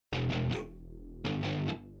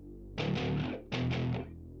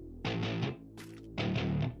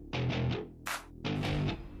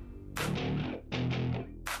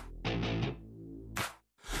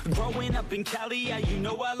Growing up in Cali, yeah, you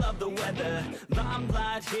know I love the weather.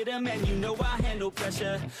 Limelight hit 'em and you know I handle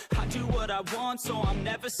pressure. I do what I want, so I'm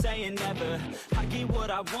never saying never. I get what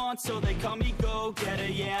I want, so they call me go-getter.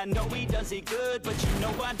 Yeah, I know he does it good, but you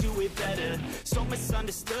know I do it better. So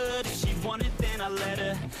misunderstood, if she wanted then I let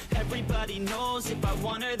her. Everybody knows if I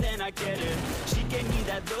want her then I get her. She gave me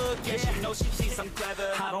that look, yeah, she knows she thinks I'm clever.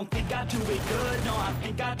 I don't think I do it good, no, I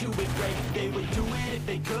think I do it great. They would do it if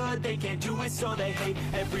they could, they can't do it so they hate.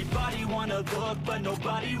 Everybody wanna look, but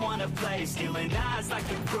nobody wanna play. Stealing eyes like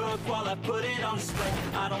a crook while I put it on display.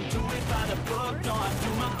 I don't do it by the book, no, I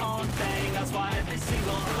do my own thing. That's why every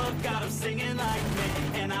single hook got them singing like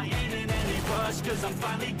me. And I ain't in any rush, cause I'm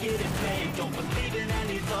finally getting paid. Don't believe in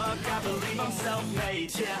any luck, I believe I'm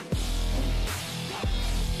self-made, yeah.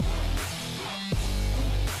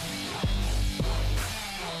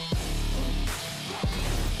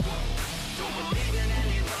 Don't believe in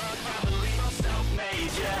any luck, I believe I'm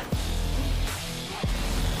self-made, yeah.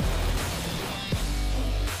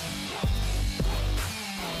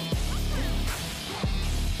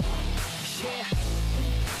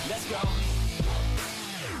 Let's go.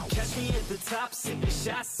 Catch me at the top, sipping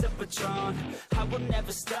shots of Patron. I will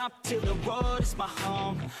never stop till the road is my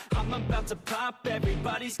home. I'm about to pop,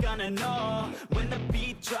 everybody's gonna know. When the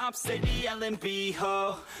beat drops, they be yelling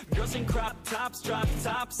B-ho. Girls in crop tops, drop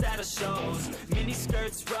tops at our shows. Mini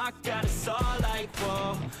skirts rock, got us all like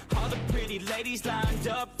whoa. All the pretty ladies lined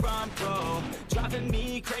up front row. Driving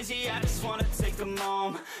me crazy, I just wanna take them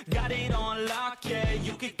home. Got it on lock, yeah,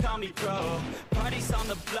 you could call me pro. Parties on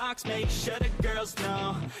the blocks, make sure the girls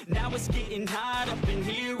know. Now it's getting hot up in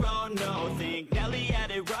here, oh no. Think Nelly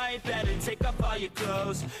had it right, better take off all your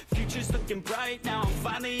clothes. Future's looking bright, now I'm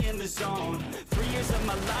finally in the zone. 3 years of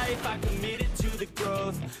my life, I committed to the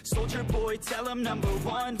growth. Soldier boy, tell him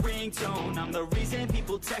 #1 ringtone. I'm the reason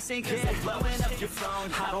people texting, cause they're blowing up your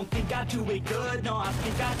phone. I don't think I do it good, no, I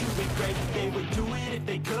think I do it great. They would do it if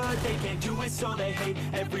they could, they can't do it so they hate.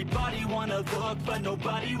 Everybody wanna look, but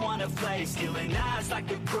nobody wanna play. Stealing eyes like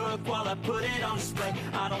a crook while I put it on display.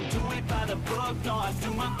 I don't do it by the book, no, I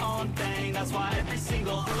do my own thing. That's why every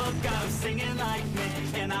single hook got them singing like me.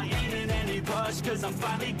 And I ain't in any rush, cause I'm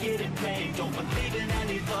finally getting paid. Don't believe in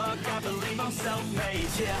any luck, I believe I'm self-made,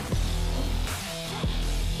 yeah.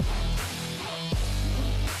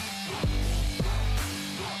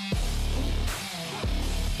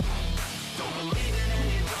 Don't believe in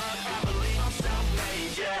any luck, I believe I'm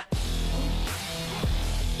self-made, yeah.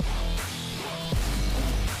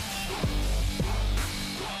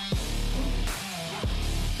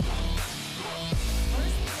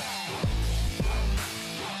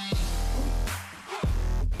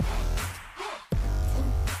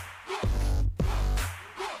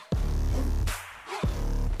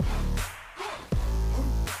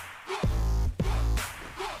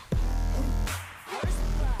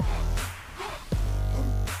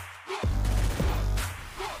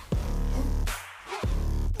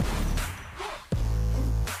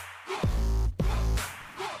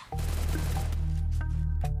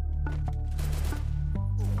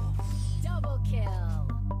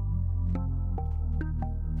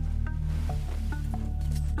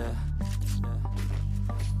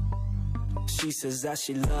 She says that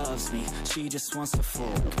she loves me, she just wants to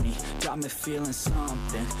fuck me. Got me feeling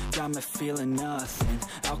something, got me feeling nothing.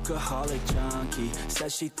 Alcoholic junkie,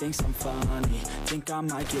 says she thinks I'm funny. Think I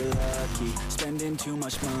might get lucky, spending too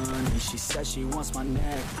much money. She says she wants my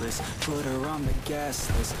necklace, put her on the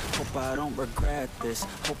guest list. Hope I don't regret this,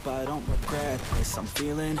 hope I don't regret this. I'm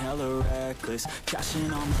feeling hella reckless,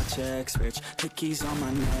 cashing all my checks rich. Hickeys on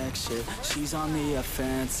my neck, shit, she's on the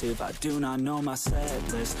offensive. I do not know my set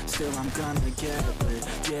list, still I'm gonna get lit.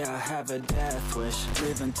 Yeah, I have a death wish,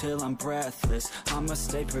 live until I'm breathless. I'ma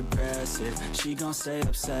stay progressive, she gon' stay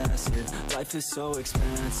obsessive. Life is so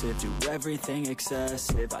expensive, do everything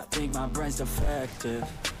excessive. I think my brain's defective,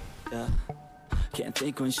 yeah. Can't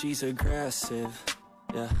think when she's aggressive,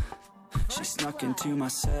 yeah. She snuck into my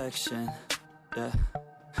section, yeah.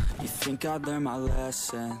 You think I'd learn my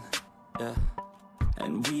lesson, yeah.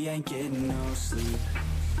 And we ain't getting no sleep.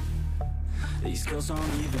 These girls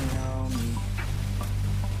don't even know me.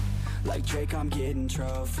 Like Drake, I'm getting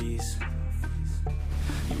trophies.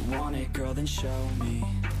 You want it, girl, then show me,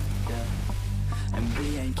 yeah. And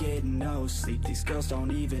we ain't getting no sleep. These girls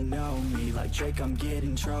don't even know me. Like Drake, I'm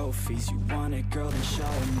getting trophies. You want it, girl, then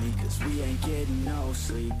show me. Cause we ain't getting no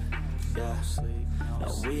sleep, yeah.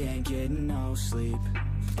 No, we ain't getting no sleep,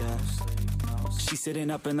 yeah. She's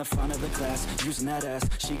sitting up in the front of the class, using that ass,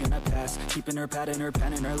 she gonna pass. Keeping her pad and her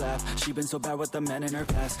pen in her lap. She been so bad with the men in her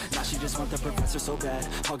past. Now she just want the professor so bad.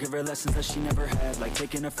 I'll give her lessons that she never had, like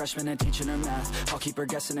taking a freshman and teaching her math. I'll keep her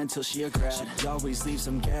guessing until she a grad. She always leaves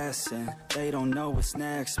them guessing, they don't know what's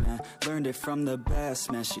next, man. Learned it from the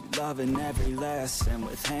best, man. She loving every lesson,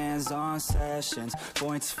 with hands-on sessions,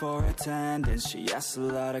 points for attendance. She asks a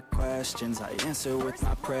lot of questions, I answer with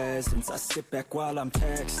my presence. I sit back while I'm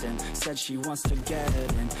texting. Said she wants to get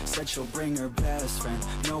in, said she'll bring her best friend.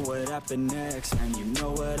 Know what happened next, man. You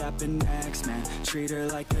know what happened next, man. Treat her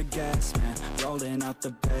like a guest, man. Rolling out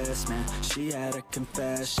the best, man. She had a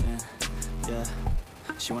confession, yeah.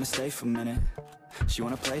 She wanna stay for a minute, she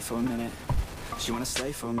wanna play for a minute, she wanna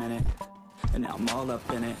slay for a minute, and now I'm all up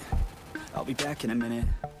in it. I'll be back in a minute,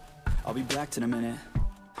 I'll be back in a minute.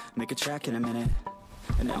 Make a track in a minute,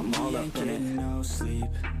 and now I'm all up in it. No sleep,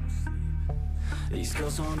 these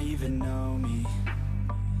girls don't even know me.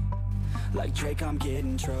 Like Drake, I'm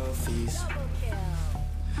getting trophies.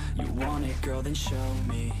 You want it, girl, then show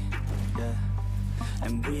me, yeah.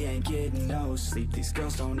 And we ain't getting no sleep, these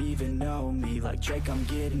girls don't even know me. Like Drake, I'm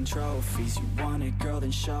getting trophies. You want it, girl,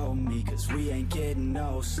 then show me. Cause we ain't getting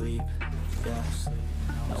no sleep, yeah.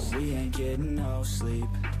 No, we ain't getting no sleep,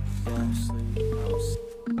 yeah.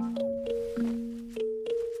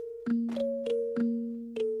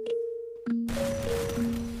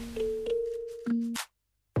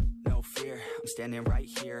 No fear, I'm standing right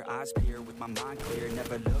here, eyes peer, with my mind clear.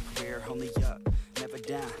 Never look rear, only up, never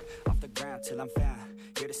down. Off the ground till I'm found.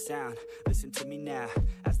 Hear the sound, listen to me now,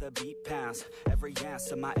 as the beat pounds. Every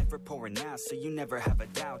ounce of my effort pouring out, so you never have a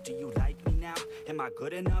doubt. Do you like me now? Am I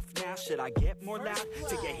good enough now? Should I get more loud?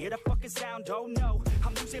 Till you hear the fucking sound? Oh no,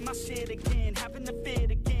 I'm losing my shit again, having to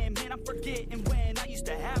fit again. Man, I'm forgetting when I used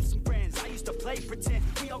to have some friends. I used to play pretend,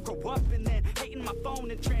 we all grow up and then hating my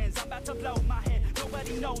phone and trends. I'm about to blow my head,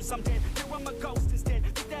 nobody knows I'm dead. Here I'm a ghost instead,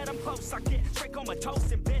 think that I'm close, I get straight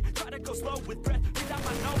comatose in bed. Try to go slow with breath, without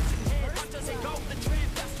my nose and head. Watch as it go, the trend,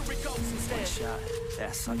 faster it goes instead. One shot,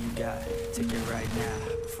 that's all you got, take it right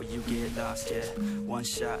now, before you get lost, yeah. One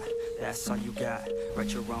shot, that's all you got,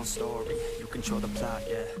 write your own story, you control the plot,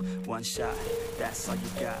 yeah. One shot, that's all you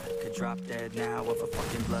got, could drop dead now of a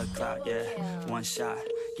fucking blood clot, yeah. One shot,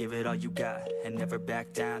 give it all you got, and never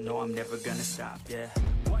back down, no, I'm never gonna stop, yeah.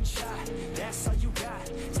 One shot, that's all you got,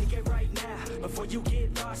 take it right now, before you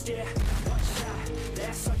get lost, yeah. One shot,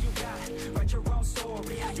 that's all you got, write your own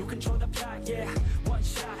story, you control the plot, yeah. One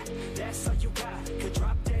shot, that's all you got, could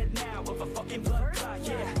drop dead now of a fucking blood clot,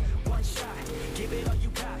 yeah. One shot, give it all you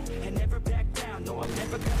got, and never back down, no, I'm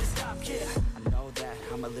never gonna stop, yeah. I know that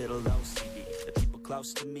I'm a little OCD, the people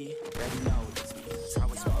close to me already know it's me. That's how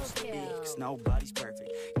it's supposed to be, cause nobody's perfect.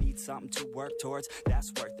 You need something to work towards,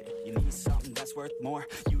 that's worth it. You need something that's worth more,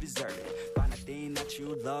 you deserve it. Find a thing that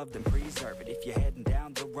you love, then preserve it. If you're heading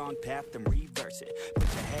down the wrong path, then reverse it.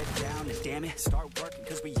 Put your head down and damn it, start working.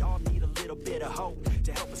 Cause we all need a little bit of hope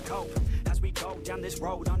to help us cope as we go down this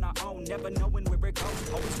road on our own, never knowing where it goes.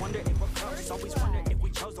 Always wonder if we're close, always wonder if we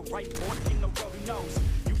chose the right point in the road. Who knows?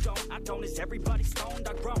 You don't, I don't, is everybody stoned?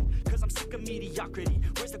 I've grown, cause I'm sick of mediocrity.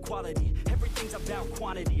 Where's the quality? Everything's about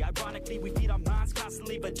quantity. Ironically, we feed our minds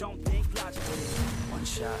constantly, but don't think logically. One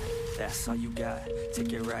shot, that's all you got,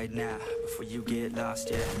 take it right now, before you get lost,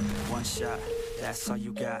 yeah. One shot, that's all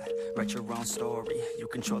you got, write your own story, you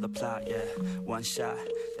control the plot, yeah. One shot,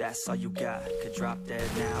 that's all you got, could drop dead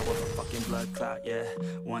now of a fucking blood clot, yeah.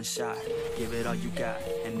 One shot, give it all you got,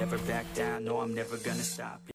 and never back down, no, I'm never gonna stop.